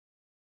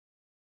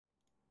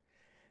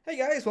Hey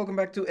guys, welcome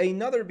back to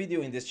another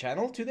video in this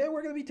channel. Today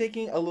we're going to be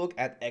taking a look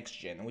at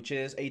XGEN, which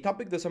is a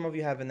topic that some of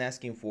you have been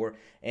asking for,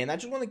 and I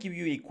just want to give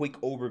you a quick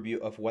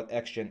overview of what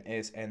XGEN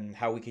is and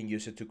how we can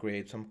use it to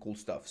create some cool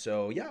stuff.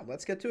 So yeah,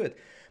 let's get to it.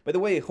 By the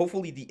way,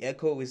 hopefully the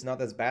echo is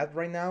not as bad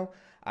right now.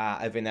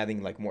 I've been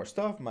adding like more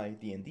stuff, my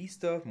D&D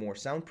stuff, more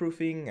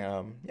soundproofing.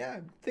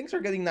 Yeah, things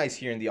are getting nice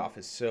here in the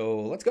office,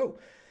 so let's go.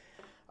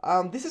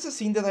 This is a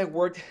scene that I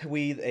worked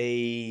with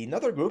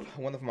another group,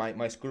 one of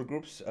my school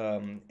groups.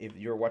 If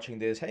you're watching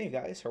this, hey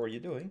guys, how are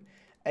you doing?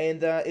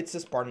 And it's a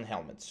Spartan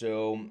helmet.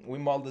 So we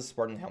modeled the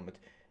Spartan helmet.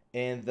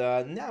 And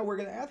now we're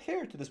going to add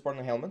hair to the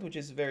Spartan helmet, which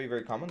is very,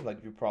 very common.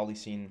 Like you've probably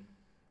seen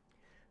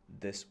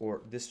this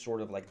or this sort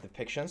of like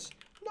depictions.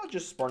 Not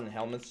just Spartan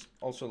helmets,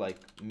 also like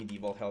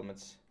medieval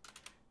helmets.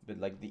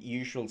 But like the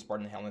usual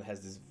Spartan helmet has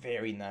this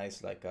very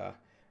nice like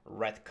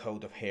red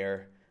coat of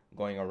hair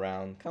going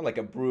around, kind of like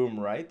a broom,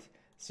 right?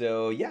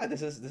 So yeah,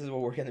 this is what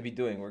we're gonna be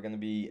doing. We're gonna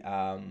be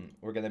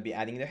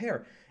adding the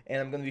hair,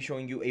 and I'm gonna be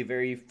showing you a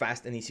very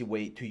fast and easy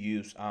way to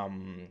use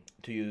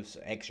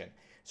XGEN.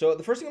 So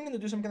the first thing I'm gonna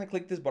do is I'm gonna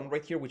click this button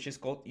right here, which is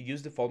called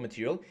Use Default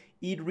Material.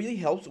 It really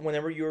helps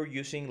whenever you're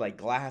using like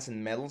glass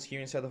and metals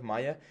here inside of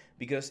Maya,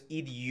 because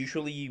it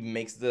usually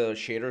makes the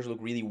shaders look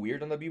really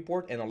weird on the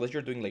viewport, and unless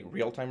you're doing like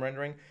real-time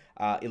rendering,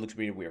 it looks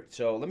really weird.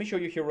 So let me show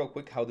you here real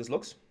quick how this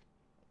looks.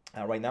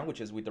 Right now,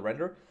 which is with the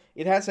render.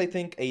 It has, I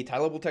think, a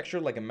tileable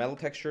texture, like a metal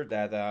texture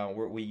that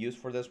we use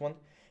for this one.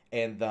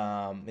 And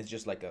it's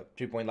just like a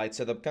 3-point light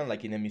setup, kind of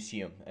like in a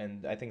museum.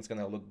 And I think it's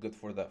gonna look good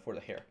for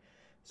the hair.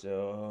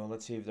 So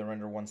let's see if the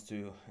render wants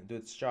to do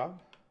its job.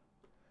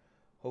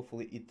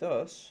 Hopefully it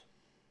does.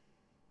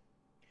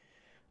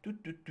 Let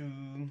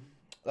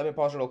me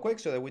pause real quick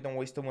so that we don't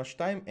waste too much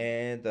time,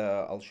 and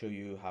I'll show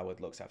you how it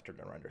looks after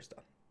the render's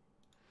done.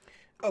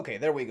 Okay,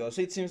 there we go.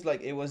 So it seems like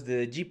it was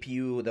the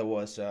GPU that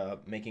was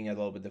making it a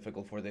little bit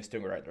difficult for this to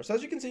render. So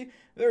as you can see,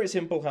 very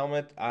simple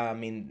helmet. I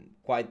mean,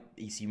 quite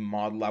easy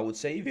model, I would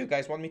say. If you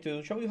guys want me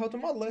to show you how to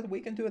model it, we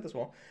can do it as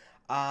well.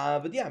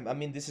 But yeah, I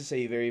mean, this is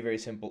a very, very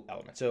simple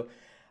element. So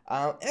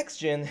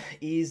XGEN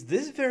is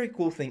this very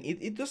cool thing.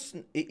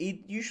 It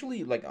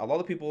usually, like a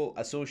lot of people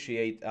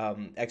associate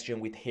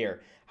XGEN with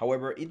hair.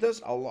 However, it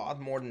does a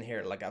lot more than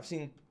hair. Like I've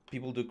seen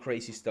people do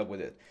crazy stuff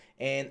with it.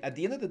 And at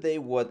the end of the day,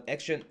 what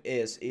XGEN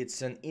is,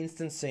 it's an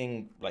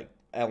instancing like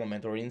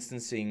element or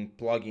instancing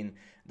plugin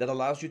that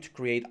allows you to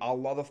create a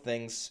lot of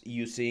things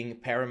using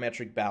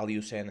parametric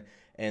values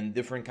and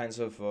different kinds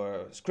of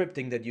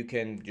scripting that you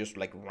can just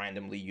like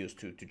randomly use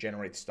to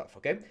generate stuff,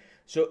 okay?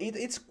 So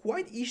it's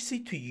quite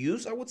easy to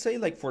use, I would say,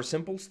 like for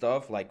simple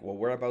stuff like what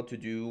we're about to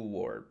do,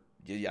 or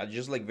yeah,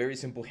 just like very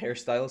simple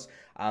hairstyles.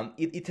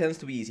 It tends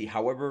to be easy.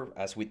 However,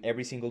 as with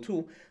every single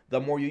tool,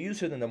 the more you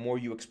use it and the more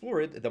you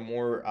explore it, the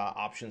more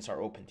options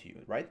are open to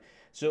you, right?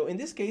 So in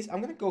this case, I'm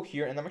gonna go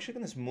here and I'm actually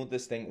gonna smooth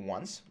this thing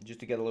once just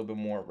to get a little bit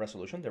more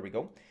resolution. There we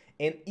go.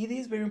 And it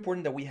is very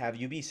important that we have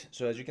UVs.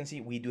 So as you can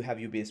see, we do have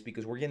UVs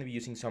because we're gonna be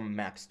using some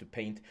maps to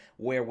paint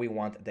where we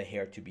want the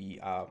hair to be,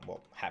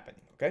 well,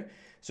 happening, okay?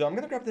 So I'm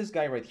gonna grab this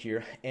guy right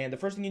here. And the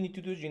first thing you need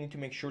to do is you need to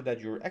make sure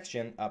that your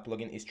XGEN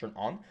plugin is turned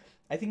on.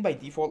 I think by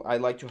default, I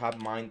like to have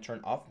mine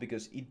turned off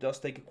because it does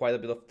take quite a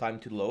bit of time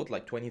to load,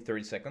 like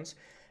 20-30 seconds,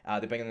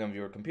 depending on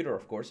your computer,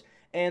 of course.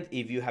 And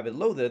if you have it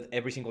loaded,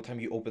 every single time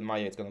you open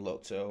Maya, it's going to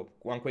load. So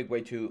one quick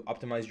way to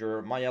optimize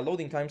your Maya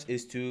loading times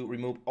is to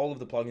remove all of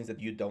the plugins that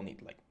you don't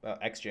need, like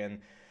XGEN,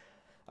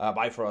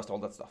 Bifrost, all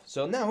that stuff.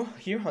 So now,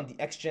 here on the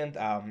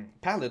XGEN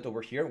palette over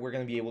here, we're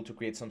going to be able to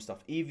create some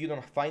stuff. If you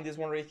don't find this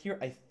one right here,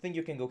 I think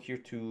you can go here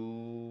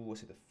to,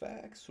 was it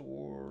effects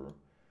or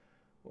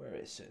where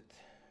is it?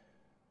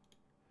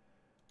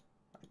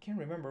 Can't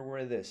remember where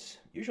it is.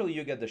 Usually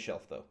you get the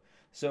shelf though.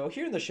 So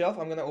here in the shelf,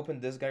 I'm gonna open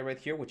this guy right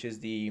here, which is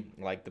the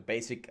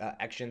basic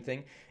action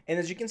thing. And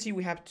as you can see,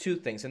 we have two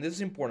things, and this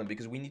is important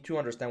because we need to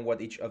understand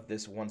what each of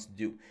these ones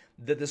do: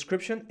 the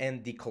description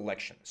and the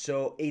collection.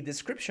 So a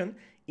description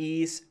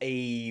is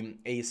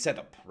a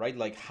setup, right?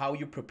 Like how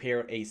you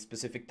prepare a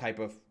specific type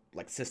of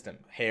like system,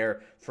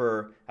 hair,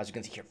 fur, as you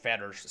can see here,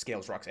 feathers,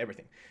 scales, rocks,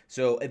 everything.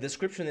 So a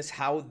description is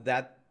how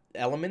that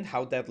element,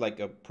 how that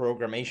like a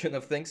programmation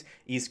of things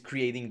is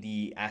creating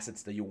the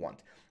assets that you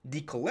want.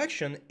 The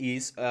collection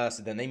is, as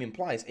the name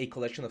implies, a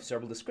collection of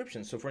several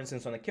descriptions. So for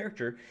instance, on a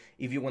character,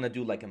 if you want to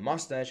do like a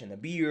mustache and a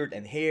beard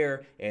and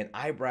hair and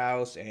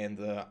eyebrows and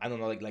I don't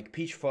know, like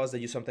peach fuzz that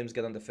you sometimes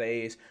get on the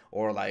face,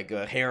 or like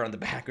hair on the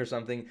back or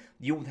something,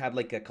 you would have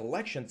like a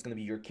collection. It's going to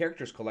be your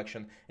character's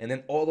collection, and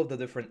then all of the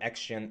different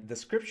XGEN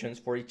descriptions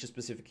for each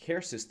specific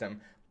hair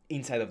system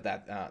inside of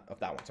that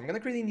one. So I'm going to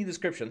create a new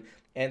description,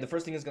 and the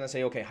first thing is going to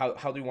say, okay,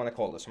 how do you want to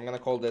call this? So I'm going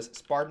to call this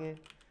Spartan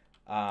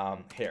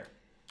hair.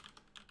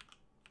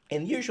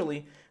 And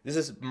usually, this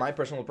is my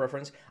personal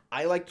preference,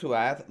 I like to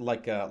add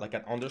like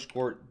an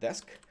underscore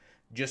desk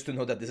just to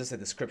know that this is a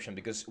description,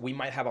 because we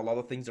might have a lot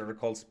of things that are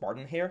called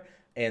Spartan hair,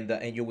 and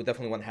you would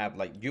definitely want to have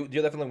like you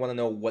definitely want to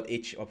know what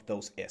each of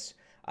those is.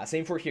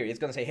 Same for here. It's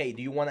going to say, hey,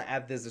 do you want to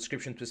add this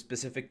description to a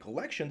specific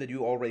collection that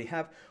you already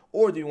have,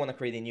 or do you want to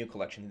create a new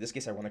collection? In this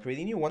case, I want to create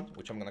a new one,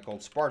 which I'm going to call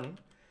Spartan.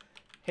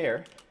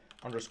 hair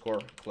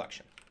underscore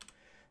collection.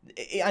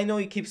 I know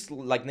it keeps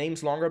like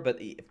names longer, but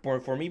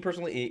for me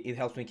personally, it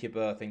helps me keep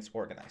things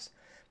organized.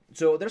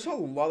 So there's a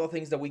lot of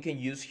things that we can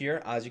use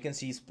here. As you can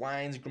see,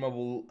 splines,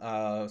 groomable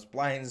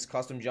splines,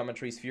 custom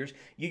geometry, spheres.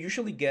 You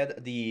usually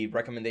get the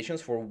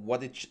recommendations for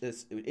what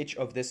each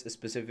of this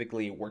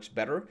specifically works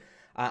better.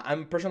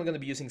 I'm personally going to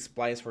be using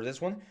splines for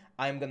this one.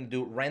 I'm going to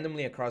do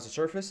randomly across the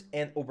surface.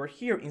 And over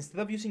here, instead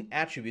of using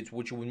attributes,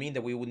 which would mean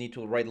that we would need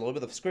to write a little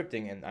bit of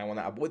scripting, and I want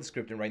to avoid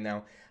scripting right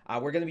now,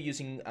 we're going to be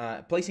using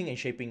placing and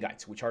shaping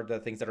guides, which are the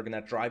things that are going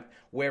to drive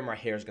where my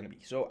hair is going to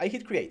be. So I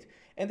hit create.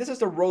 And this is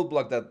the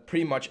roadblock that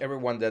pretty much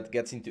everyone that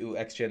gets into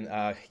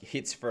XGEN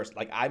hits first.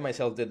 Like I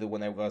myself did it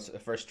when I was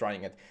first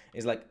trying it.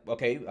 It's like,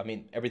 okay, I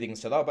mean,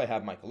 everything's set up. I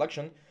have my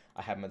collection.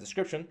 I have my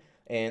description.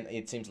 And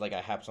it seems like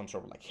I have some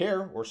sort of like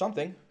hair or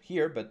something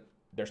here, but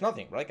there's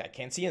nothing, right? I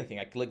can't see anything.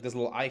 I click this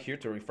little eye here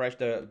to refresh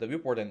the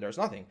viewport and there's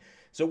nothing.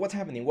 So what's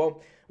happening?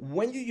 Well,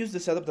 when you use the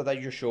setup that I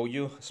just showed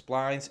you,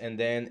 splines, and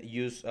then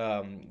use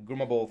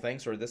groomable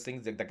things or these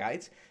things, the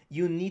guides,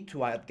 you need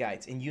to add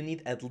guides, and you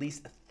need at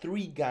least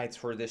 3 guides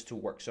for this to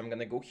work. So I'm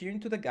gonna go here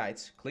into the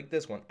guides, click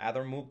this one, add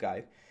or move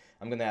guide.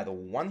 I'm gonna add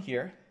one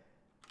here,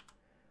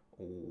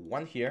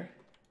 one here,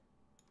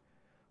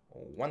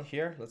 one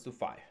here, let's do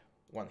 5.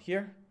 One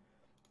here,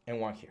 and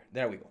one here.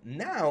 There we go.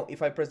 Now,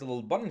 if I press the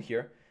little button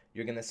here,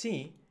 you're gonna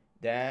see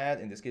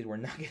that in this case we're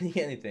not getting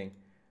anything.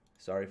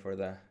 Sorry for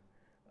the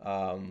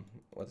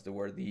what's the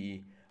word?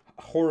 The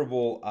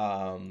horrible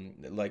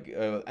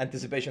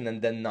anticipation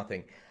and then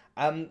nothing.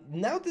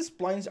 Now the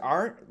splines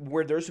are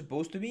where they're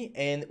supposed to be,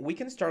 and we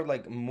can start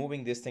like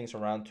moving these things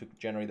around to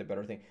generate a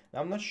better thing.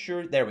 Now I'm not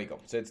sure. There we go.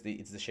 So it's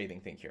the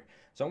shading thing here.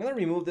 So I'm gonna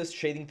remove this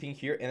shading thing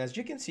here, and as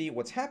you can see,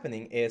 what's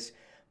happening is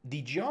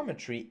the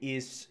geometry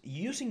is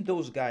using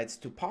those guides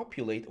to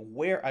populate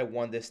where I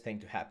want this thing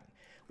to happen.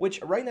 Which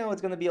right now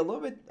it's going to be a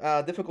little bit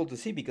difficult to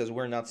see because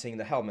we're not seeing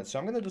the helmet. So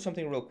I'm going to do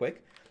something real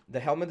quick. The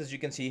helmet, as you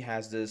can see,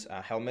 has this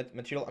helmet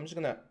material. I'm just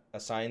going to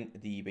assign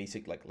the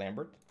basic like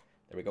Lambert.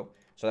 There we go.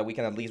 So that we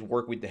can at least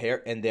work with the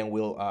hair, and then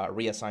we'll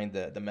reassign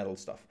the metal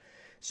stuff.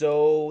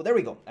 So there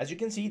we go. As you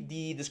can see,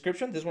 the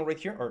description, this one right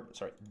here, or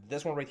sorry,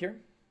 this one right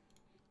here,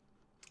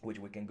 which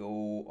we can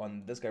go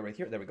on this guy right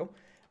here. There we go.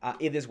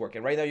 It is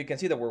working. Right now you can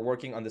see that we're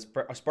working on this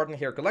Spartan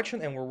hair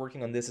collection, and we're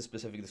working on this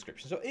specific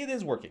description. So it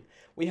is working.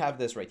 We have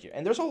this right here.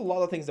 And there's a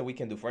lot of things that we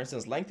can do. For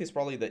instance, length is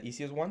probably the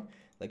easiest one.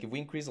 Like if we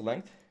increase the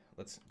length,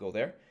 let's go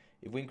there.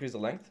 If we increase the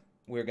length,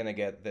 we're going to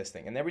get this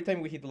thing. And every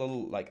time we hit the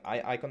little like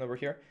eye icon over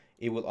here,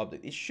 it will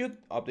update. It should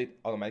update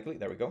automatically.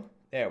 There we go.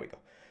 There we go.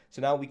 So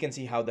now we can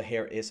see how the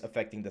hair is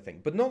affecting the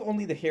thing. But not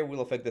only the hair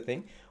will affect the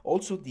thing,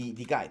 also the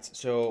guides.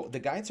 So the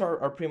guides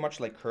are pretty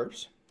much like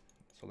curves.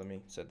 So let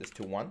me set this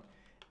to 1.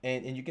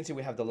 And you can see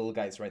we have the little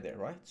guides right there,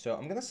 right? So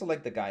I'm gonna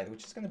select the guide,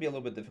 which is gonna be a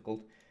little bit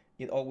difficult.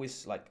 It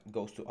always like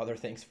goes to other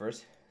things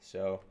first.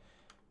 So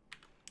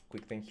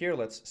quick thing here,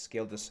 let's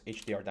scale this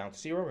HDR down to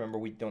 0. Remember,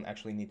 we don't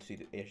actually need to see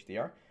the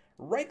HDR.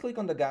 Right click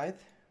on the guide.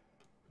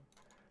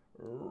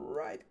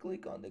 Right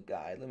click on the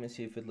guide. Let me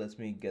see if it lets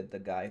me get the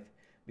guide.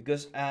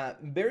 Because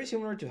very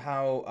similar to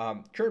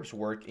how curves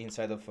work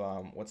inside of,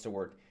 what's the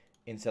word?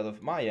 Inside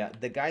of Maya,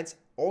 the guides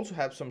also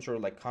have some sort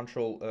of like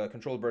control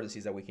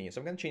vertices that we can use.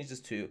 So I'm gonna change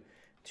this to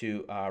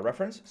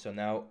reference. So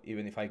now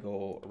even if I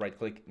go right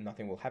click,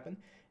 nothing will happen.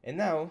 And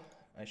now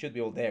I should be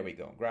able, there we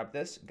go, grab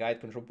this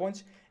guide control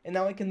points, and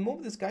now I can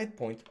move this guide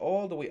point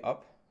all the way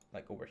up,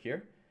 like over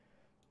here,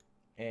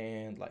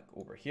 and like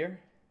over here,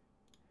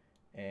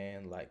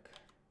 and like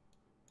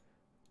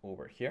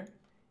over here.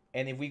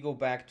 And if we go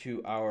back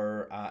to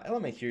our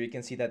element here, you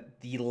can see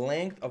that the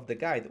length of the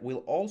guide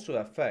will also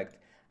affect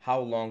how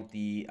long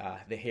the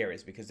hair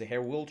is, because the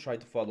hair will try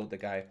to follow the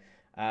guide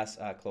as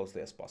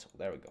closely as possible.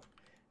 There we go.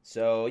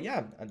 So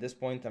yeah, at this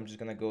point, I'm just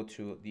gonna go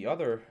to the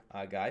other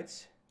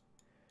guides.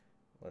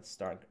 Let's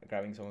start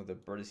grabbing some of the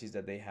vertices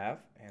that they have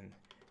and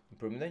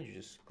improving them. You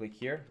just click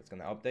here. It's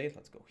gonna update.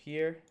 Let's go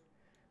here.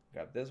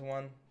 Grab this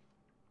one.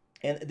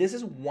 And this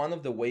is one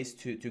of the ways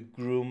to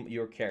groom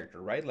your character,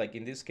 right? Like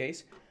in this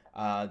case,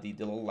 the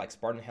little like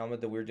Spartan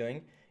helmet that we're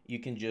doing, you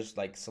can just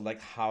like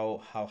select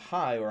how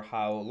high or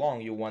how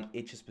long you want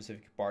each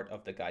specific part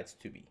of the guides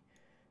to be.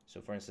 So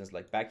for instance,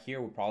 like back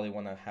here, we probably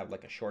want to have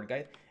like a short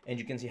guide, and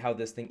you can see how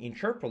this thing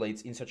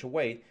interpolates in such a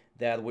way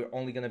that we're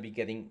only going to be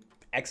getting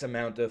X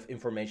amount of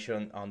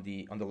information on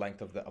the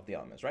length of the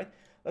elements, right?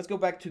 Let's go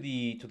back to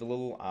the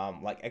little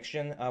like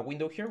XGEN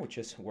window here, which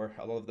is where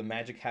a lot of the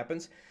magic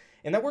happens.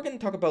 And now we're going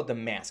to talk about the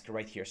mask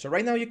right here. So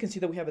right now you can see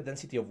that we have a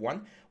density of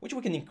 1, which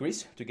we can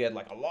increase to get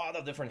like a lot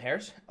of different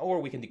hairs, or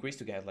we can decrease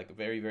to get like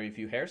very, very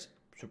few hairs.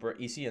 Super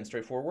easy and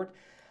straightforward.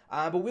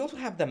 But we also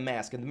have the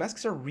mask, and the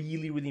masks are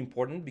really, really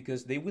important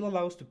because they will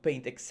allow us to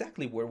paint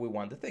exactly where we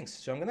want the things.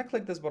 So I'm going to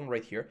click this button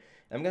right here,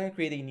 and I'm going to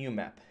create a new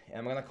map. And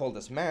I'm going to call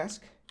this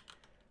mask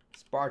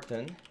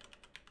Spartan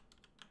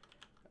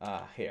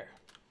hair.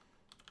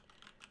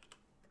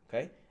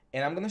 Okay,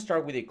 and I'm going to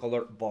start with a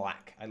color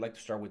black. I like to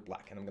start with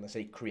black, and I'm going to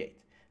say create.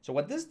 So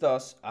what this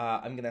does,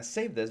 I'm going to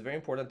save this, very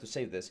important to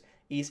save this.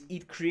 is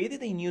it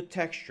created a new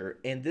texture,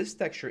 and this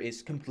texture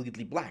is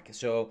completely black.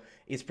 So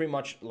it's pretty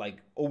much like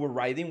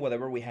overriding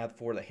whatever we had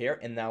for the hair,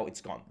 and now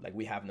it's gone. Like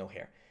we have no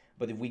hair.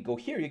 But if we go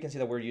here, you can see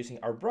that we're using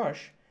our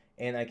brush,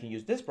 and I can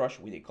use this brush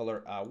with the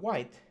color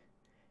white,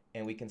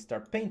 and we can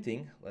start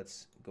painting.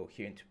 Let's go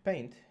here into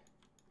paint.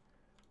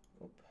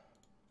 Oop,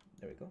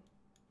 there we go.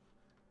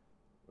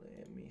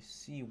 Let me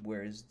see,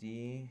 where's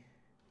the,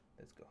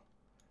 let's go.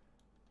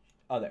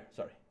 Oh, there,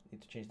 sorry.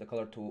 Need to change the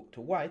color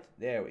to white.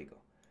 There we go.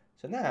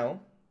 So now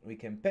we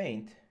can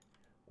paint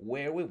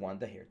where we want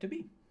the hair to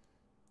be.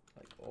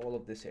 Like all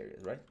of these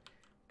areas, right?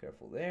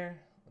 Careful there.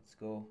 Let's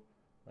go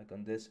like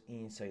on this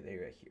inside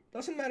area here.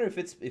 Doesn't matter if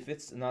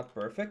it's not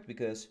perfect,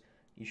 because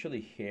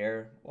usually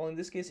hair, well, in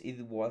this case it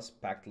was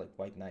packed like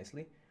quite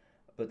nicely,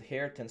 but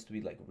hair tends to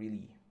be like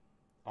really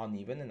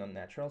uneven and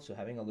unnatural, so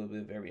having a little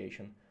bit of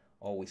variation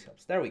always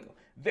helps. There we go.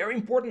 Very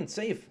important.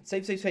 Save.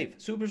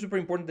 Super, super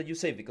important that you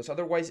save, because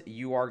otherwise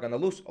you are gonna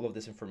lose all of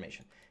this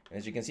information. And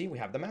as you can see, we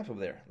have the map over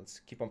there. Let's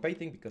keep on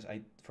painting, because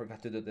I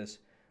forgot to do this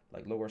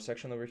like lower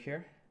section over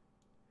here.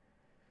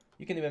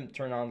 You can even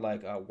turn on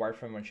like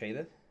wireframe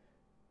unshaded.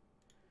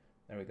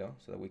 There we go,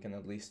 so that we can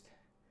at least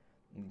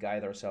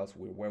guide ourselves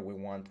with where we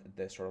want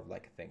this sort of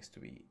like things to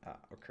be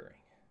occurring.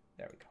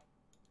 There we go.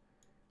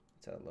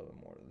 Let's add a little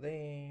bit more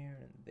there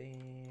and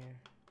there.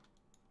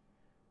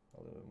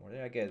 A little bit more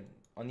there. Again,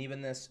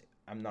 unevenness,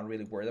 I'm not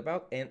really worried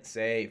about. And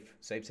save.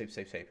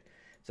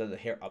 So the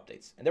hair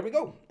updates. And there we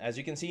go. As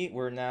you can see,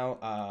 we're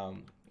now,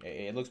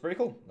 it looks very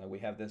cool. Like we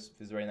have this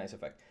very nice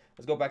effect.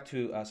 Let's go back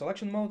to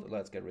selection mode.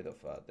 Let's get rid of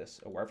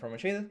this wireframe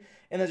shaded.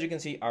 And as you can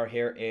see, our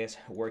hair is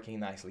working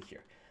nicely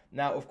here.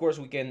 Now, of course,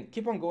 we can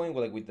keep on going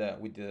with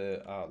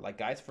the like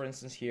guides, for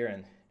instance, here,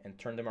 and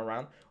turn them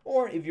around.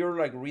 Or if you're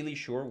like really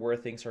sure where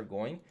things are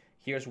going,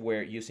 here's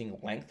where using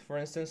length, for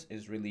instance,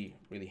 is really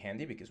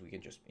handy, because we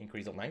can just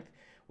increase the length.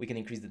 We can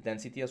increase the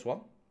density as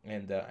well,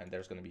 and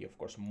there's going to be, of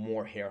course,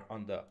 more hair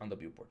on the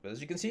viewport. But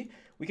as you can see,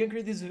 we can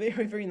create this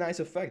very nice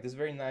effect, this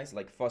very nice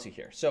like fuzzy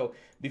hair. So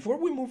before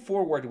we move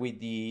forward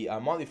with the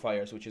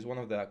modifiers, which is one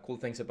of the cool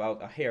things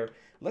about a hair,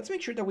 let's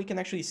make sure that we can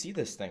actually see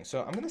this thing. So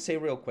I'm going to say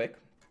real quick,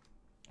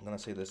 I'm going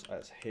to say this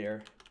as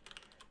hair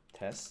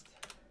test.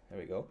 There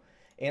we go.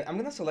 And I'm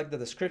going to select the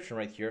description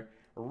right here,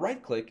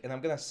 right click, and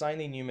I'm going to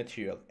assign a new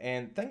material.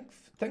 And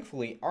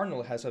thankfully,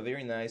 Arnold has a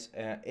very nice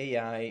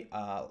AI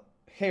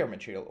hair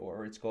material,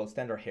 or it's called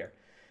standard hair.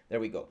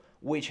 There we go,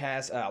 which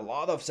has a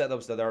lot of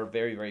setups that are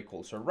very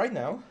cool. So right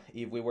now,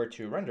 if we were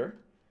to render,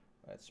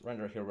 let's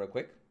render here real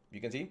quick, you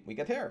can see we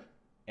get hair,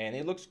 and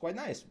it looks quite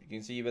nice. You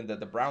can see even the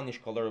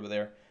brownish color over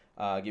there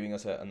giving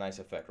us a nice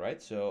effect,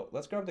 right? So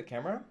let's grab the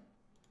camera,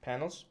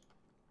 panels,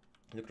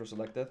 look for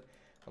selected,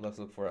 and let's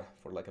look for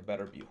like a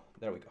better view.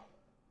 There we go.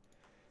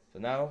 So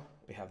now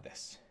we have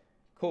this.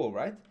 Cool,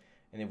 right?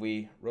 And if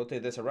we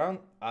rotate this around,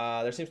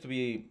 there seems to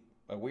be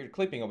a weird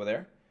clipping over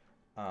there.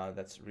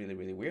 That's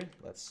really weird.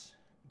 Let's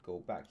go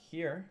back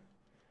here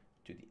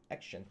to the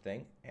XGEN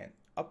thing and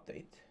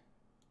update.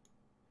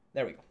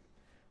 There we go.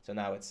 So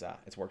now it's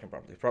working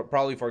properly.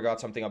 Probably forgot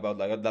something about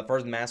like the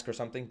first mask or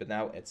something, but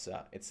now it's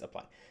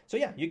applied. So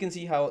yeah, you can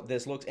see how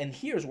this looks. And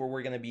here's where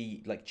we're gonna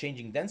be like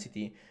changing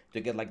density to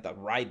get like the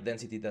right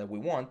density that we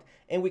want,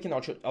 and we can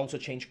also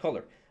change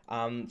color.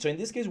 So in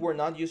this case, we're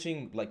not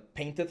using like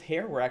painted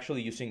hair. We're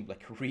actually using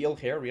like real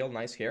hair, real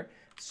nice hair.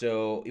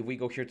 So if we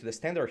go here to the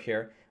standard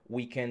hair,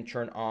 we can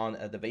turn on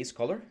the base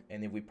color,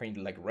 and if we paint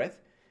like red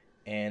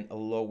and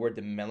lower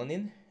the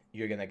melanin,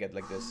 you're gonna get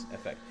like this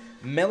effect.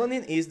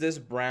 Melanin is this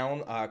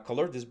brown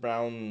color, this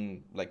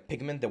brown like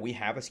pigment that we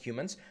have as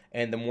humans,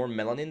 and the more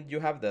melanin you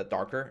have, the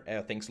darker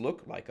things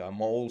look, like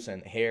moles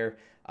and hair,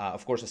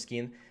 of course, the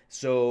skin.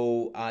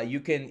 So you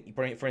can,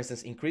 for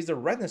instance, increase the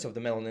redness of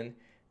the melanin,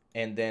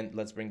 and then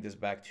let's bring this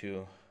back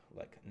to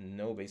like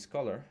no base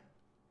color.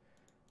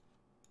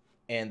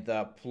 And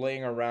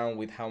playing around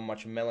with how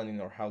much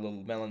melanin or how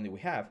little melanin we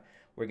have,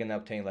 we're gonna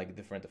obtain like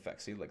different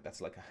effects. See, like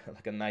that's like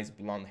a nice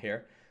blonde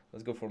hair.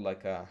 Let's go for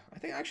like a, I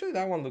think actually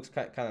that one looks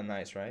kind of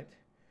nice, right?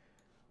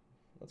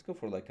 Let's go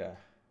for like a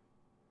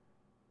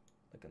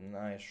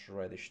nice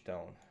reddish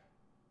tone.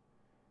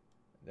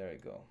 There we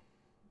go.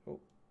 Oh,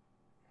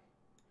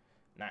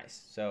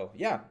 nice. So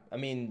yeah, I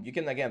mean, you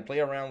can again play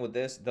around with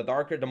this. The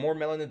more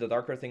melanin, the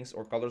darker things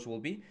or colors will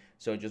be.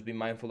 So just be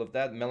mindful of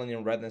that.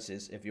 Melanin redness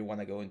is if you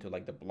want to go into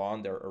like the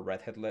blonde or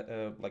redhead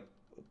like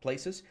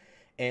places.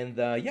 And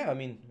yeah, I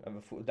mean,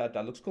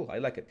 that looks cool. I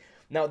like it.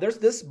 Now, there's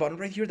this button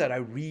right here that I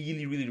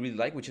really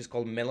like, which is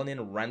called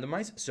Melanin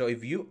Randomize. So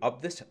if you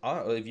up this,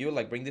 if you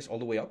like bring this all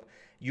the way up,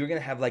 you're gonna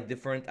have like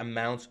different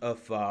amounts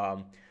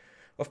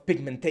of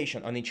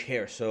pigmentation on each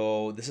hair.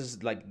 So this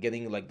is like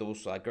getting like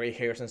those gray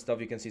hairs and stuff.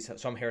 You can see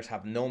some hairs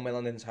have no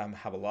melanin, some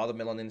have a lot of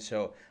melanin.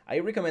 So I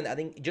recommend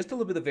adding just a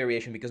little bit of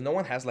variation, because no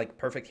one has like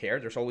perfect hair.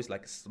 There's always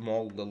like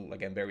small little,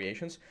 again,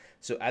 variations.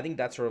 So adding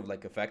that sort of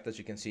like effect, as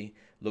you can see,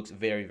 looks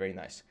very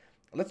nice.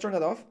 Let's turn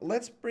that off.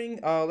 Let's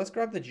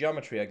grab the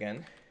geometry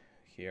again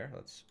here.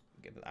 Let's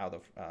get it out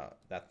of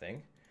that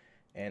thing.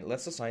 And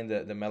let's assign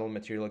the metal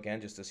material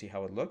again, just to see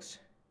how it looks.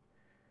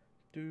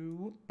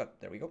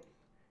 There we go.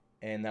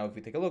 And now if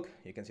we take a look,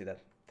 you can see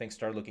that things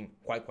start looking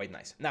quite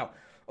nice. Now,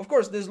 of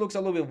course, this looks a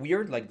little bit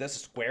weird, like this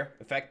square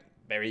effect,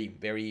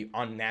 very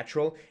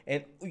unnatural.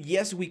 And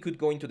yes, we could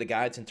go into the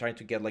guides and try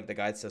to get like the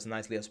guides as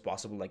nicely as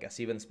possible, like as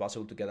even as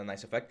possible to get a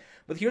nice effect.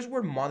 But here's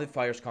where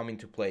modifiers come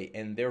into play,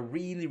 and they're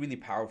really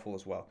powerful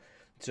as well.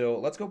 So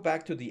let's go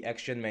back to the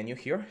XGEN menu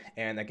here,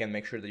 and again,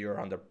 make sure that you're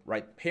on the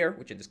right hair,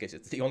 which in this case,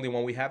 it's the only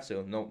one we have,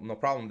 so no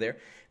problem there.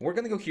 We're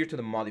gonna go here to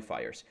the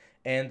modifiers,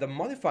 and the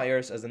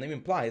modifiers, as the name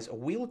implies,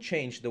 will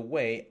change the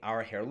way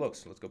our hair looks.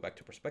 So let's go back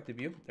to perspective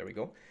view, there we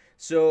go.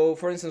 So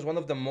for instance, one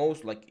of the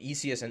most like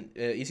easiest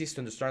to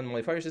understand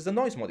modifiers is the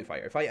noise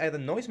modifier. If I add a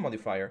noise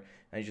modifier,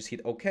 and I just hit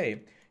OK,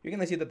 you're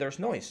gonna see that there's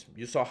noise.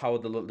 You saw how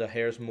the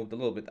hairs moved a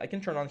little bit. I can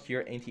turn on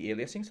here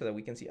anti-aliasing so that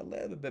we can see a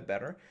little bit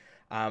better.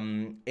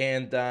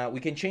 We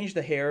can change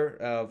the hair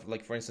of,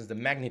 like, for instance, the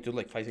magnitude.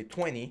 Like if I say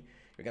 20,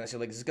 you're gonna see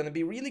like this is gonna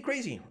be really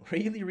crazy,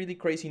 really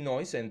crazy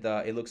noise, and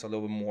it looks a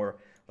little bit more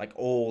like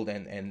old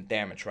and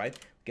damaged, right?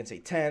 We can say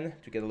 10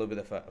 to get a little bit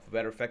of a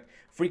better effect.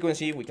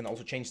 Frequency, we can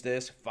also change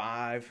this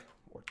 5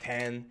 or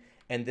 10,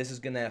 and this is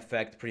gonna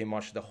affect pretty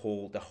much the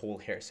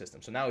whole hair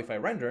system. So now if I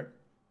render,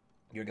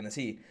 you're gonna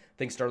see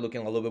things start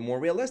looking a little bit more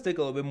realistic,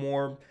 a little bit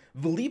more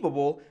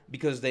believable,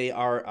 because they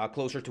are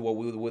closer to what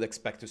we would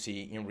expect to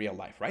see in real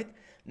life, right?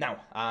 Now,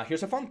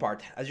 here's a fun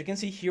part. As you can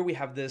see here, we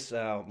have this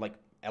like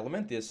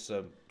element, this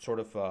sort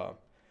of,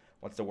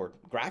 what's the word,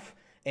 graph,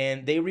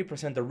 and they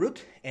represent the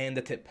root and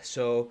the tip.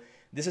 So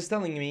this is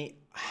telling me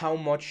how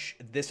much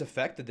this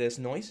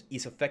noise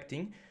is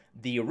affecting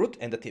the root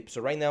and the tip.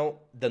 So right now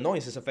the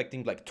noise is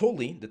affecting like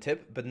totally the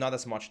tip, but not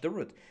as much the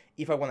root.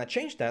 If I want to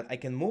change that, I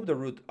can move the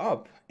root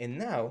up, and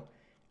now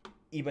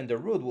even the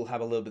root will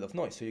have a little bit of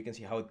noise. So you can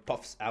see how it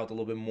puffs out a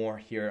little bit more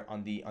here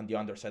on the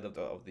underside of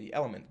the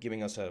element,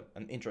 giving us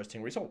an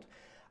interesting result.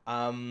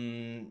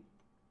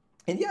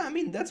 And yeah, I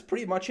mean, that's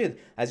pretty much it.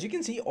 As you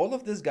can see, all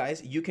of this,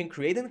 guys, you can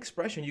create an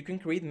expression, you can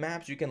create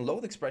maps, you can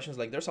load expressions.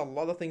 Like, there's a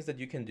lot of things that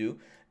you can do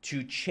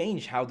to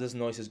change how this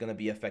noise is going to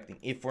be affecting.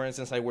 If, for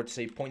instance, I were to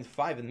say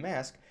 0.5 in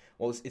mask,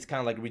 well, it's kind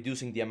of like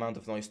reducing the amount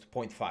of noise to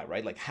 0.5,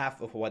 right? Like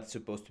half of what it's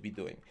supposed to be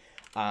doing.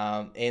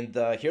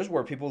 Here's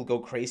where people go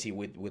crazy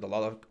with a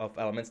lot of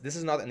elements. This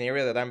is not an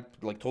area that I'm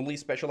like totally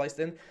specialized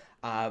in,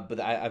 but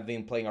I've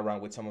been playing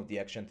around with some of the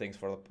XGEN things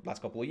for the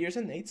last couple of years,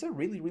 and it's a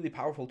really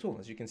powerful tool,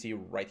 as you can see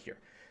right here.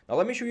 Now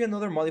let me show you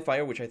another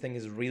modifier which I think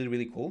is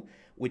really cool,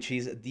 which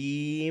is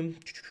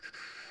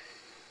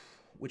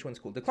which one's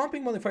cool? The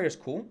clumping modifier is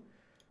cool.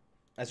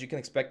 As you can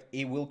expect,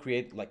 it will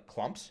create like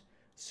clumps.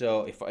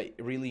 So if I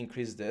really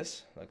increase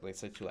this, like let's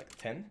say to like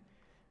 10,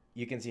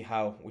 you can see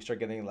how we start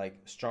getting like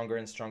stronger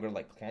and stronger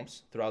like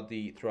clumps throughout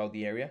the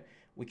area.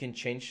 We can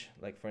change,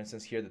 like for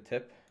instance here, the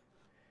tip,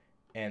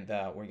 and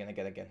we're gonna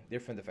get again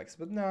different effects.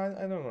 But no,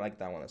 I don't like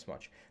that one as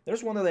much.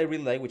 There's one that I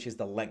really like, which is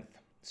the length.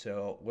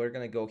 So we're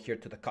gonna go here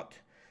to the cut.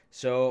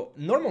 So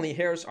normally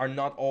hairs are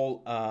not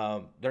all,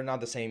 they're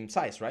not the same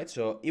size, right?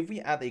 So if we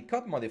add a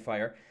cut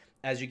modifier,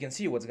 as you can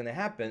see, what's gonna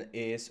happen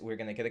is we're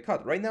gonna get a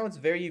cut. Right now it's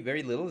very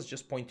little, it's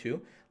just 0.2.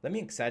 Let me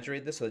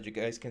exaggerate this so that you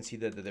guys can see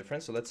the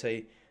difference. So let's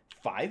say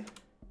 5.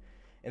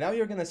 And now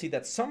you're gonna see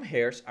that some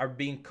hairs are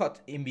being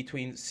cut in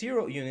between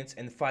 0 units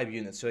and 5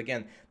 units. So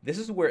again, this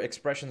is where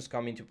expressions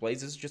come into place.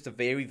 This is just a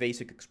very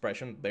basic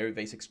expression, very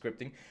basic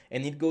scripting,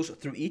 and it goes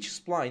through each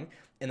spline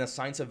and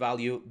assigns a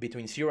value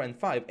between 0 and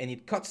 5, and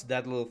it cuts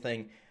that little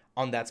thing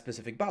on that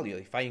specific value.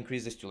 If I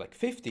increase this to like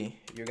 50,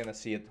 you're gonna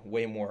see it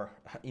way more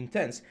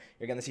intense.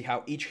 You're gonna see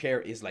how each hair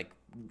is like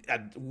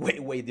at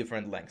way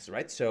different lengths,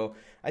 right? So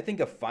I think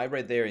a 5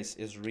 right there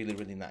is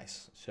really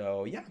nice.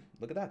 So yeah,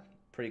 look at that,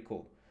 pretty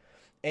cool.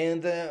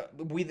 And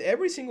with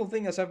every single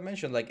thing, as I've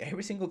mentioned, like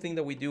every single thing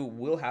that we do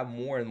will have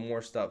more and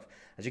more stuff.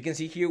 As you can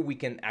see here, we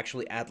can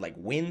actually add like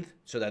wind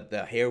so that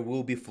the hair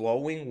will be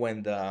flowing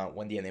when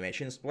the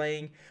animation is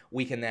playing.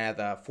 We can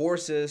add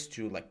forces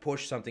to like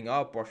push something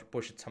up or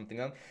push something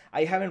down.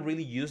 I haven't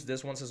really used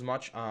this ones as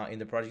much in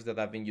the projects that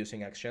I've been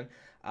using XGEN,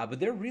 but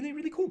they're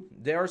really cool.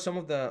 They are some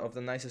of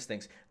the nicest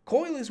things.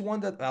 Coil is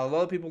one that a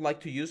lot of people like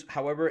to use.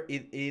 However,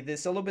 it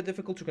is a little bit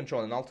difficult to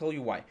control, and I'll tell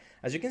you why.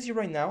 As you can see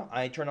right now,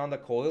 I turn on the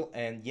coil,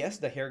 and yes,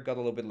 the hair got a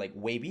little bit like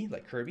wavy,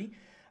 like curvy.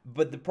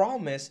 But the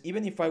problem is,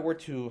 even if I were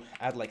to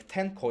add like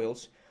 10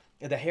 coils,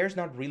 the hair's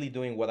not really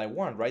doing what I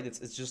want, right?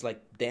 It's just like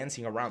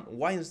dancing around.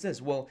 Why is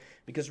this? Well,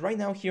 because right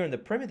now here in the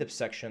primitive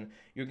section,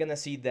 you're gonna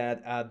see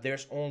that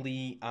there's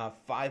only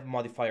 5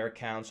 modifier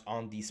counts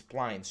on the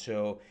spline.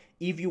 So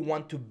if you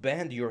want to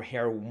bend your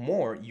hair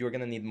more, you're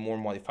gonna need more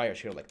modifiers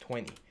here, like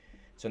 20.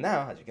 So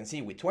now, as you can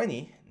see, with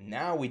 20,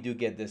 now we do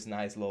get this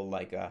nice little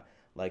like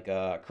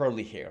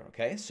curly hair.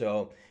 Okay,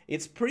 so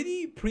it's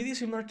pretty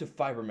similar to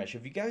fiber mesh.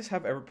 If you guys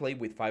have ever played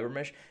with fiber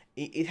mesh,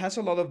 it has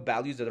a lot of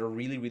values that are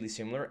really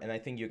similar, and I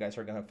think you guys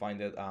are gonna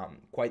find it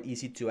quite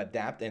easy to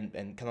adapt and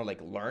kind of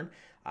like learn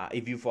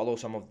if you follow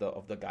some of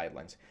the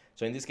guidelines.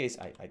 So in this case,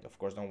 I of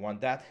course don't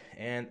want that,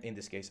 and in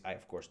this case, I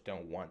of course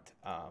don't want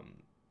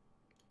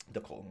the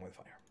color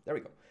modifier. There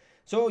we go.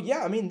 So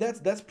yeah, I mean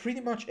that's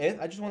pretty much it.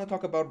 I just want to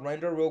talk about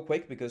render real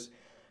quick because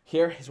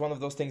Hair is one of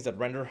those things that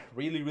render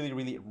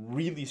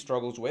really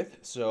struggles with.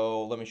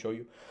 So let me show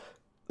you.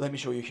 Let me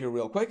show you here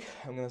real quick.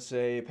 I'm gonna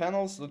say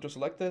panels, look to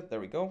selected. There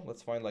we go.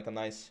 Let's find like a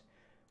nice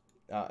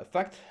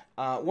effect.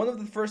 One of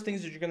the first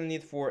things that you're gonna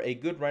need for a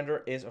good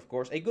render is, of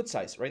course, a good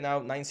size. Right now,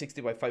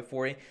 960 by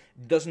 540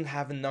 doesn't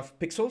have enough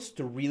pixels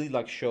to really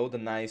like show the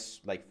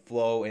nice like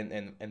flow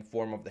and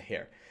form of the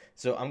hair.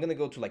 So I'm gonna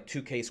go to like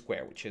 2K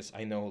square, which is,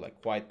 I know,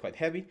 like quite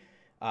heavy,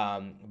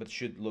 but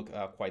should look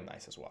quite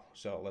nice as well.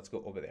 So let's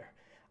go over there.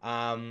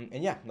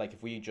 And yeah, like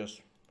if we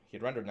just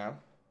hit render now,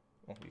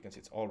 well, you can see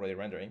it's already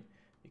rendering.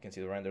 You can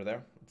see the render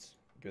there. Let's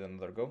give it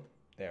another go.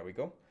 There we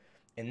go.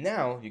 And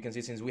now you can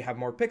see, since we have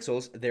more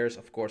pixels, there's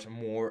of course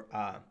more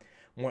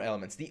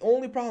elements. The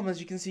only problem, as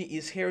you can see,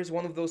 is hair is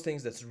one of those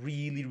things that's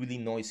really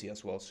noisy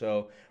as well.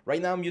 So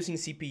right now I'm using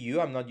CPU,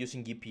 I'm not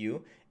using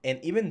GPU, and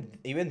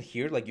even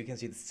here, like you can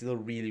see, it's still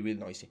really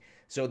noisy.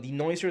 So the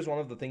noiser is one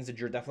of the things that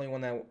you're definitely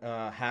want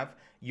to have.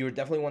 You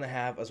definitely want to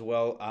have as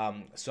well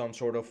some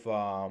sort of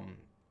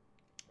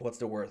what's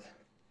the word?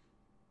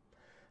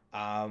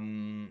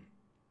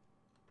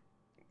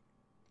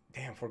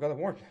 Damn, forgot the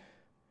word.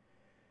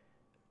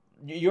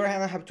 You're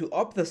gonna have to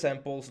up the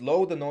samples,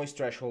 lower the noise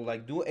threshold,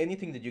 like do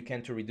anything that you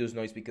can to reduce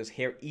noise, because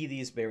hair, it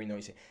is very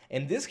noisy.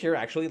 And this hair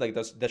actually, like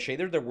the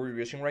shader that we're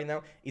using right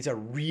now, is a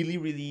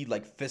really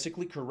like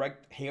physically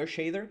correct hair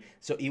shader.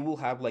 So it will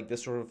have like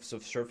this sort of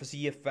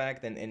surfacey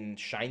effect and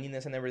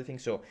shininess and everything.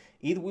 So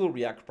it will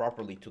react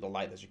properly to the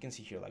light, as you can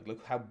see here. Like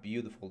look how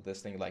beautiful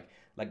this thing, like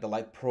the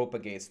light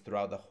propagates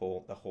throughout the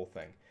whole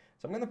thing.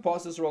 So I'm gonna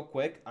pause this real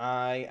quick.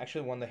 I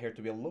actually want the hair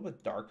to be a little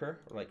bit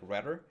darker, like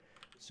redder.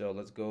 So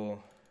let's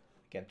go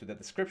again to the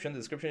description. The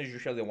description is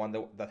usually the one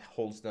that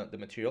holds the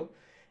material.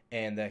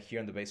 And here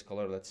in the base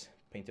color, let's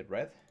paint it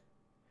red.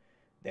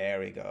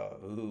 There we go.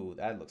 Ooh,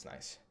 that looks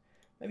nice.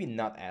 Maybe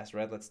not as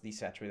red. Let's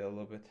desaturate it a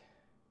little bit.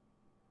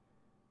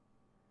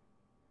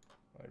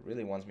 Oh, it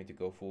really wants me to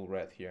go full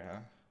red here, huh?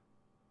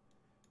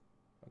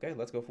 Okay,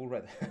 let's go full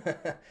red.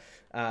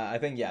 I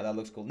think, yeah, that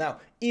looks cool. Now,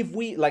 if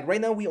we, like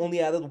right now, we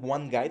only added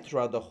one guide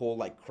throughout the whole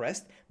like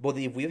crest, but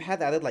if we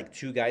had added like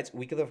 2 guides,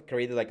 we could have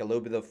created like a little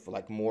bit of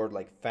like more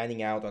like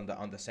fanning out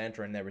on the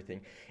center and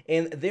everything.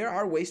 And there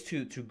are ways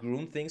to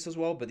groom things as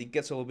well, but it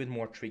gets a little bit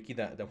more tricky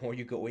the more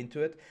you go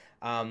into it,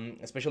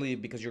 especially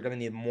because you're gonna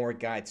need more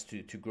guides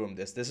to groom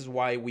this. This is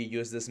why we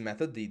use this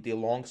method, the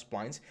long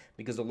splines,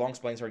 because the long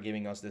splines are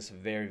giving us this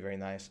very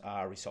nice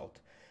result.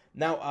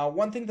 Now,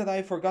 one thing that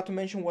I forgot to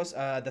mention was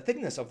the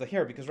thickness of the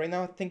hair, because right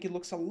now I think it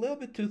looks a little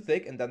bit too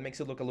thick, and that makes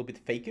it look a little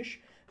bit fakish.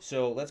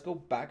 So let's go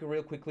back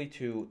real quickly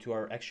to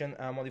our XGEN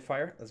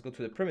modifier. Let's go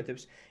to the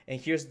primitives,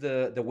 and here's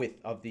the width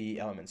of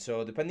the element.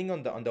 So depending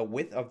on the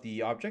width of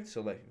the object,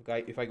 so like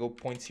if I go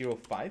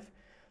 0.05,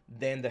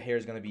 then the hair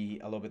is going to be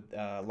a little bit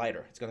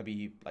lighter. It's going to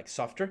be like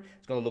softer.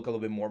 It's going to look a little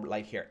bit more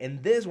like hair.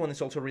 And this one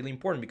is also really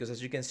important, because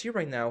as you can see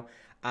right now,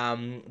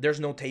 there's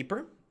no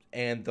taper,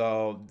 and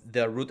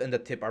the root and the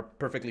tip are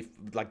perfectly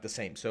like the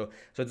same. So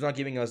it's not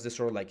giving us this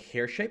sort of like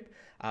hair shape.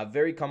 A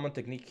very common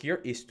technique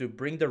here is to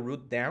bring the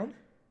root down,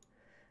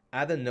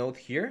 add a node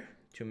here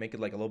to make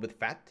it like a little bit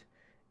fat,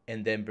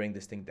 and then bring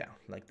this thing down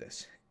like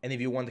this. And if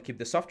you want to keep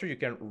this softer, you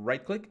can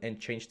right click and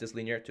change this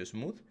linear to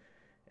smooth,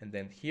 and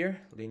then here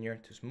linear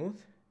to smooth.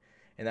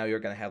 And now you're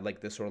gonna have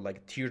like this sort of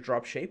like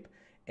teardrop shape,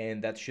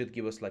 and that should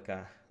give us like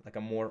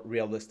a more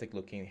realistic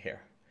looking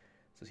hair.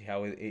 So see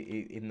how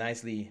it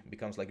nicely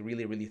becomes like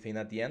really thin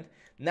at the end.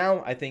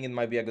 Now I think it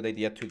might be a good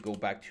idea to go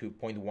back to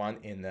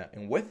 0.1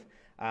 in width,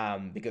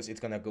 because it's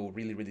gonna go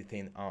really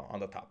thin on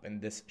the top,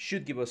 and this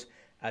should give us,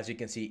 as you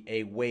can see,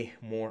 a way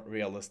more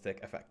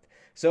realistic effect.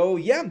 So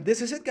yeah,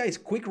 this is it, guys.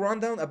 Quick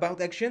rundown about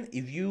XGEN.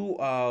 If you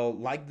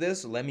like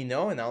this, let me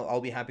know, and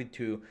I'll be happy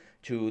to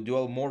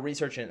do more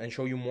research and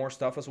show you more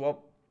stuff as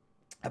well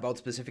about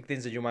specific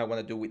things that you might want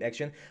to do with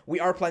XGEN.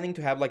 We are planning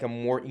to have like a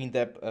more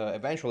in-depth,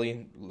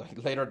 eventually,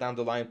 like later down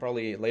the line,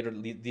 probably later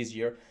this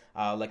year,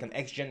 like an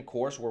XGEN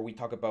course where we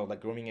talk about like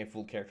grooming a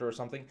full character or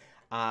something.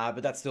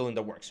 But that's still in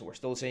the works. So we're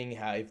still seeing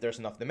if there's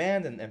enough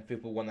demand and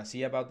people want to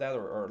see about that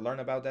or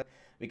learn about that.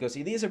 Because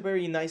it is a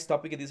very nice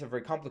topic, it is a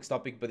very complex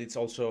topic, but it's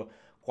also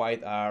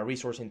quite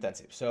resource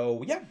intensive.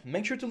 So yeah,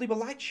 make sure to leave a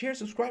like, share,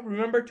 subscribe.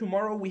 Remember,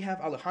 tomorrow we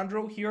have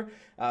Alejandro here.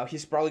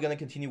 He's probably going to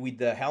continue with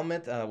the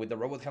helmet, with the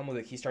robot helmet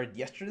that he started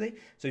yesterday.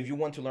 So if you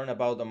want to learn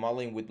about the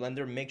modeling with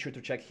Blender, make sure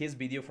to check his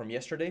video from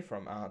yesterday,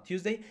 from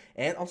Tuesday.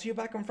 And I'll see you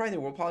back on Friday.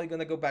 We're probably going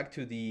to go back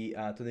to the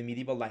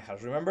medieval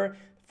lighthouse. Remember,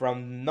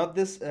 from not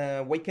this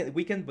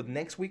weekend, but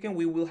next weekend,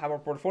 we will have our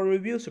portfolio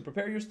review. So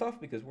prepare your stuff,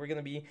 because we're going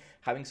to be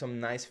having some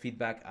nice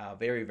feedback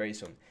very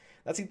soon.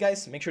 That's it,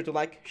 guys. Make sure to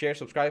like, share,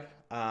 subscribe.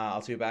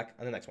 I'll see you back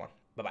on the next one.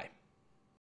 Bye-bye.